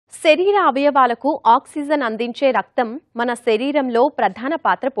శరీర అవయవాలకు ఆక్సిజన్ అందించే రక్తం మన శరీరంలో ప్రధాన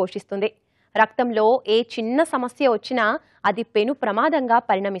పాత్ర పోషిస్తుంది. రక్తంలో ఏ చిన్న సమస్య వచ్చినా అది పెను ప్రమాదంగా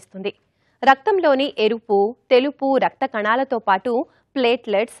పరిణమిస్తుంది. రక్తంలోని ఎరుపు, తెలుపు రక్త కణాలతో పాటు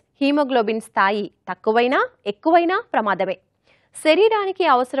ప్లేట్లెట్స్, హీమోగ్లోబిన్ స్థాయి తక్కువైనా ఎక్కువైనా ప్రమాదమే. శరీరానికి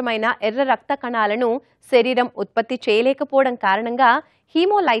అవసరమైన ఎర్ర రక్త కణాలను శరీరం ఉత్పత్తి చేయలేకపోవడం కారణంగా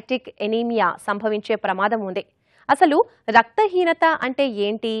హీమోలైటిక్ ఎనీమియా సంభవించే ప్రమాదం ఉంది. అసలు రక్తహీనత అంటే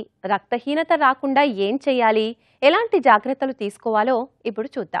ఏంటి? రక్తహీనత రాకుండా ఏం చేయాలి? ఎలాంటి జాగ్రత్తలు తీసుకోవాలో ఇప్పుడు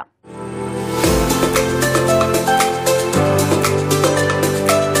చూద్దాం.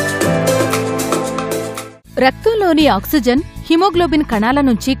 రక్తంలోని ఆక్సిజన్ హిమోగ్లోబిన్ కణాల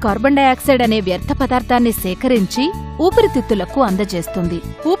నుంచి కార్బన్ డయాక్సైడ్ అనే వ్యర్థ పదార్థాన్ని సేకరించి ఊపిరితిత్తులకు అందజేస్తుంది.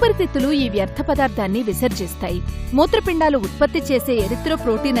 ఊపిరితిత్తులు ఈ వ్యర్థ పదార్థాన్ని విసర్జిస్తాయి. మూత్రపిండాలు ఉత్పత్తి చేసే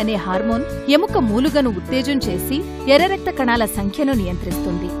ఎరిథ్రోప్రోటీన్ అనే హార్మోన్ ఎముక మూలుగను ఉత్తేజం చేసి ఎర్ర రక్త కణాల సంఖ్యను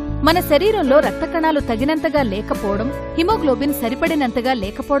నియంత్రిస్తుంది. మన శరీరంలో రక్త కణాలు తగినంతగా లేకపోవడం, హిమోగ్లోబిన్ సరిపడినంతగా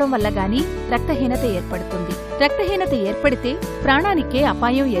లేకపోవడం వల్ల గానీ రక్తహీనత ఏర్పడుతుంది. రక్తహీనత ఏర్పడితే ప్రాణానికే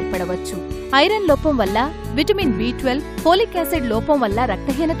అపాయం ఏర్పడవచ్చు. ఐరన్ లోపం వల్ల, విటమిన్ B12, ఫోలిక్ యాసిడ్ లోపం వల్ల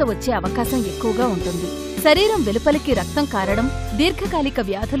రక్తహీనత వచ్చే అవకాశం ఎక్కువగా ఉంటుంది. శరీరం వెలుపలికి రక్తం కారడం, దీర్ఘకాలిక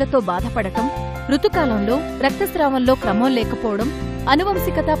వ్యాధులతో బాధపడటం, ఋతుకాలంలో రక్తస్రావంలో క్రమం లేకపోవడం,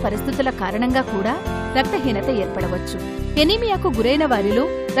 అనువంశికత పరిస్థితుల కారణంగా కూడా రక్తహీనత ఏర్పడవచ్చు. ఎనీమియాకు గురైన వారిలో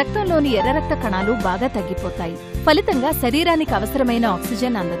రక్తంలోని ఎర్ర రక్త కణాలు బాగా తగ్గిపోతాయి. ఫలితంగా శరీరానికి అవసరమైన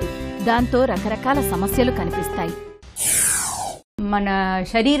ఆక్సిజన్ అందదు. దాంతో రకరకాల సమస్యలు కనిపిస్తాయి. మన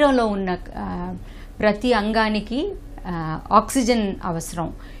శరీరంలో ఉన్న ప్రతి అంగానికి ఆక్సిజన్ అవసరం.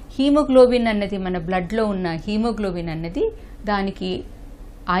 హీమోగ్లోబిన్ అన్నది, మన బ్లడ్లో ఉన్న హీమోగ్లోబిన్ అన్నది, దానికి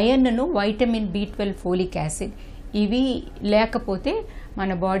ఐరన్ను, వైటమిన్ B12, ఫోలిక్ యాసిడ్ ఇవి లేకపోతే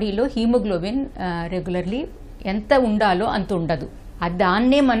మన బాడీలో హీమోగ్లోబిన్ రెగ్యులర్లీ ఎంత ఉండాలో అంత ఉండదు.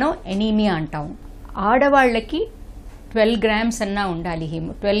 దాన్నే మనం ఎనీమియా అంటాము. ఆడవాళ్ళకి 12 grams అన్నా ఉండాలి,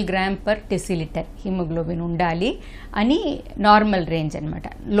 12 grams per deciliter హీమోగ్లోబిన్ ఉండాలి అని నార్మల్ రేంజ్ అనమాట,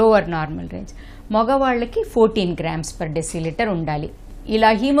 లోవర్ నార్మల్ రేంజ్. మగవాళ్ళకి 14 grams per deciliter ఉండాలి. ఇలా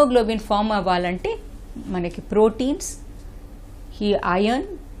హీమోగ్లోబిన్ ఫామ్ అవ్వాలంటే మనకి proteins, iron,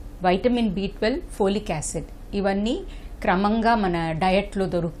 vitamin B12, folic acid ఇవన్నీ క్రమంగా మన డయట్లో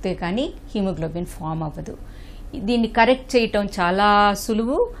దొరికితే కానీ హీమోగ్లోబిన్ ఫామ్ అవ్వదు. దీన్ని కరెక్ట్ చేయటం చాలా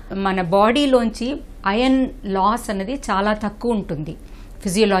సులువు. మన బాడీలోంచి ఐరన్ లాస్ అనేది చాలా తక్కువ ఉంటుంది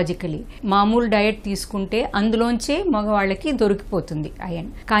ఫిజియోలాజికలీ. మామూలు డయట్ తీసుకుంటే అందులోంచే మగవాళ్ళకి దొరికిపోతుంది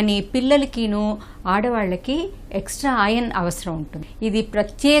ఐరన్. కానీ పిల్లలకిను ఆడవాళ్ళకి ఎక్స్ట్రా ఐరన్ అవసరం ఉంటుంది. ఇది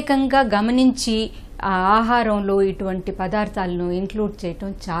ప్రత్యేకంగా గమనించి ఆ ఆహారంలో ఇటువంటి పదార్థాలను ఇంక్లూడ్ చేయటం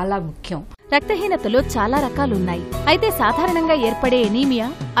చాలా ముఖ్యం. రక్తహీనతలో చాలా రకాలున్నాయి. అయితే సాధారణంగా ఏర్పడే ఎనీమియా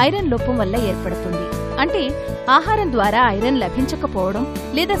ఐరన్ లోపం వల్ల ఏర్పడుతుంది. అంటే ఆహారం ద్వారా ఐరన్ లభించకపోవడం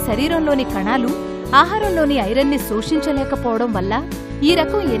లేదా శరీరంలోని కణాలు ఆహారంలోని ఐరన్ ని శోషించలేకపోవడం వల్ల ఈ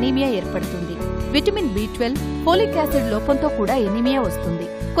రకం ఎనీమియా ఏర్పడుతుంది. విటమిన్ B12, ఫోలిక్ యాసిడ్ లోపంతో కూడా ఎనీమియా వస్తుంది.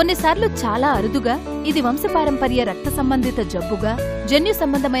 కొన్నిసార్లు చాలా అరుదుగా ఇది వంశపారంపర్య రక్త సంబంధిత జబ్బుగా, జన్యు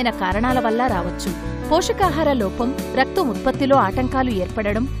సంబంధమైన కారణాల వల్ల రావచ్చు. పోషకాహార లోపం, రక్తం ఉత్పత్తిలో ఆటంకాలు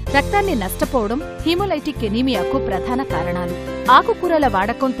ఏర్పడడం, రక్తాన్ని నష్టపోవడం హీమోలైటిక్ ఎనీమియాకు ప్రధాన కారణాలు. ఆకుకూరల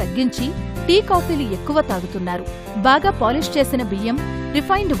వాడకం తగ్గించి టీ, కాఫీలు ఎక్కువ తాగుతున్నారు. బాగా పాలిష్ చేసిన బియ్యం,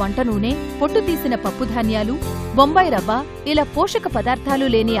 రిఫైన్డ్ వంట నూనె, పొట్టు తీసిన పప్పుధాన్యాలు, బొంబాయి రవ్వ ఇలా పోషక పదార్థాలు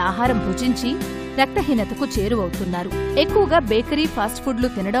లేని ఆహారం భుజించి రక్తహీనతకు చేరువవుతున్నారు. ఎక్కువగా బేకరీ, ఫాస్ట్ ఫుడ్లు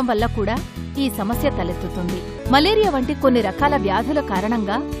తినడం వల్ల కూడా ఈ సమస్య తలెత్తుతుంది. మలేరియా వంటి కొన్ని రకాల వ్యాధుల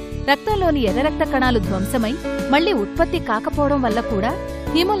కారణంగా రక్తంలోని ఎర్ర రక్త కణాలు ధ్వంసమై మళ్లీ ఉత్పత్తి కాకపోవడం వల్ల కూడా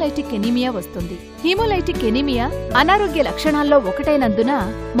హీమోలైటిక్ ఎనీమియా వస్తుంది. హీమోలైటిక్ ఎనీమియా అనారోగ్య లక్షణాల్లో ఒకటైనందున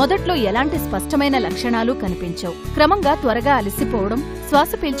మొదట్లో ఎలాంటి స్పష్టమైన లక్షణాలు కనిపించవు. క్రమంగా త్వరగా అలసిపోవడం,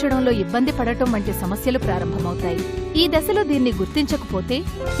 శ్వాస పీల్చడంలో ఇబ్బంది పడటం వంటి సమస్యలు ప్రారంభమవుతాయి. ఈ దశలో దీన్ని గుర్తించకపోతే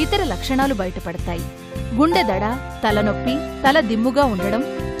ఇతర లక్షణాలు బయటపడతాయి. గుండె దడ, తలనొప్పి, తల దిమ్ముగా ఉండడం,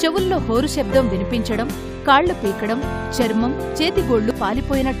 చెవుల్లో హోరు శబ్దం వినిపించడం, కాళ్లు పీకడం, చర్మం, చేతిగోళ్లు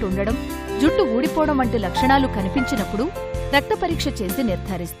పాలిపోయినట్టుండడం, జుట్టు ఊడిపోవడం వంటి లక్షణాలు కనిపించినప్పుడు రక్త పరీక్ష చేసి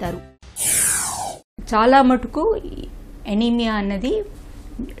నిర్ధారిస్తారు. చాలా మటుకు ఎనీమియా అన్నది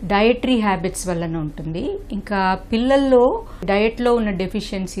డయటరీ హ్యాబిట్స్ వలన ఉంటుంది. ఇంకా పిల్లల్లో డయట్లో ఉన్న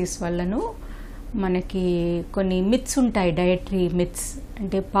డెఫిషియన్సీస్ వల్లను మనకి కొన్ని మిత్స్ ఉంటాయి. డయటరీ మిత్స్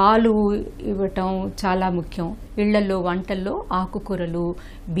అంటే పాలు ఇవ్వటం చాలా ముఖ్యం. ఇళ్లలో వంటల్లో ఆకుకూరలు,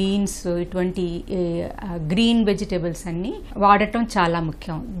 బీన్స్, ఇటువంటి గ్రీన్ వెజిటేబుల్స్ అన్నీ వాడటం చాలా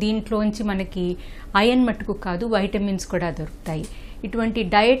ముఖ్యం. దీంట్లోంచి మనకి ఐరన్ మట్టుకు కాదు, వైటమిన్స్ కూడా దొరుకుతాయి. ఇటువంటి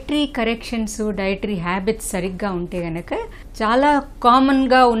డయటరీ కరెక్షన్స్, డయటరీ హ్యాబిట్స్ సరిగ్గా ఉంటే గనక చాలా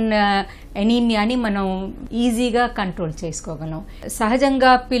కామన్గా ఉన్న ఎనీమియాని మనం ఈజీగా కంట్రోల్ చేసుకోగలం.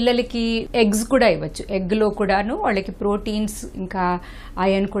 సహజంగా పిల్లలకి ఎగ్స్ కూడా ఇవ్వచ్చు. ఎగ్లో కూడాను వాళ్ళకి ప్రోటీన్స్ ఇంకా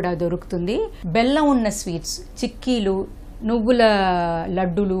ఐరన్ కూడా దొరుకుతుంది. బెల్లం ఉన్న స్వీట్స్, చిక్కీలు, నువ్వుల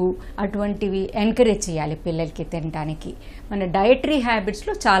లడ్డులు అటువంటివి ఎంకరేజ్ చేయాలి పిల్లలకి తినడానికి. మన డయటరీ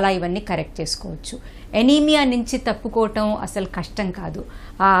హ్యాబిట్స్లో చాలా ఇవన్నీ కరెక్ట్ చేసుకోవచ్చు. ఎనీమియా నుంచి తప్పుకోవటం అసలు కష్టం కాదు.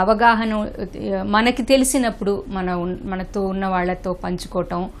 ఆ అవగాహన మనకి తెలిసినప్పుడు మనతో ఉన్న వాళ్ళతో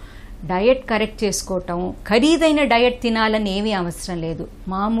పంచుకోవటం, డయట్ కరెక్ట్ చేసుకోవటం. ఖరీదైన డయట్ తినాలని ఏమీ అవసరం లేదు.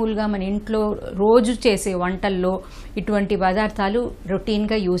 మామూలుగా మన ఇంట్లో రోజు చేసే వంటల్లో ఇటువంటి పదార్థాలు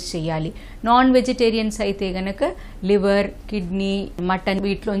రొటీన్గా యూజ్ చేయాలి. నాన్ వెజిటేరియన్స్ అయితే గనక లివర్, కిడ్నీ, మటన్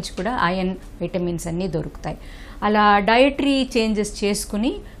వీటిలోంచి కూడా ఐరన్, విటమిన్స్ అన్నీ దొరుకుతాయి. అలా డయటరీ చేంజెస్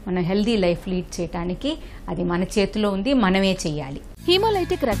చేసుకుని మనం హెల్దీ లైఫ్ లీడ్ చేయడానికి అది మన చేతిలో ఉంది, మనమే చెయ్యాలి.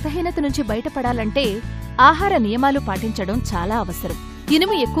 హీమోలైటిక్ రక్తహీనత నుంచి బయటపడాలంటే ఆహార నియమాలు పాటించడం చాలా అవసరం.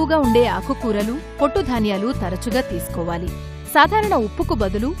 ఇనుము ఎక్కువగా ఉండే ఆకుకూరలు, పొట్టుధాన్యాలు తరచుగా తీసుకోవాలి. సాధారణ ఉప్పుకు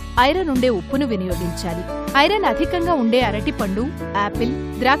బదులు ఐరన్ ఉండే ఉప్పును వినియోగించాలి. ఐరన్ అధికంగా ఉండే అరటిపండు, యాపిల్,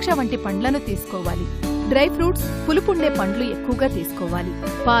 ద్రాక్ష వంటి పండ్లను తీసుకోవాలి. డ్రై ఫ్రూట్స్, పులుపుండే పండ్లు ఎక్కువగా తీసుకోవాలి.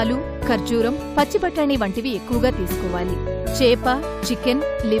 పాలు, ఖర్జూరం, పచ్చిబఠాణీ వంటివి ఎక్కువగా తీసుకోవాలి. చేప, చికెన్,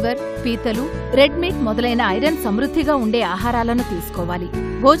 లివర్, పీతలు, రెడ్ మీట్ మొదలైన ఐరన్ సమృద్ధిగా ఉండే ఆహారాలను తీసుకోవాలి.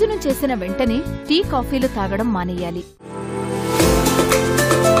 భోజనం చేసిన వెంటనే టీ, కాఫీలు తాగడం మానేయాలి.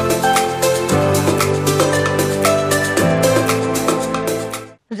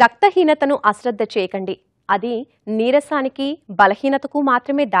 రక్తహీనతను అశ్రద్ధ చేయకండి. అది నీరసానికి, బలహీనతకు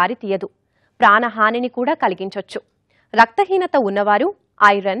మాత్రమే దారి తీయదు, ప్రాణహానిని కూడా కలిగించొచ్చు. రక్తహీనత ఉన్నవారు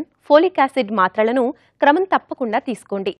ఐరన్, ఫోలిక్ యాసిడ్ మాత్రలను క్రమం తప్పకుండా తీసుకోండి.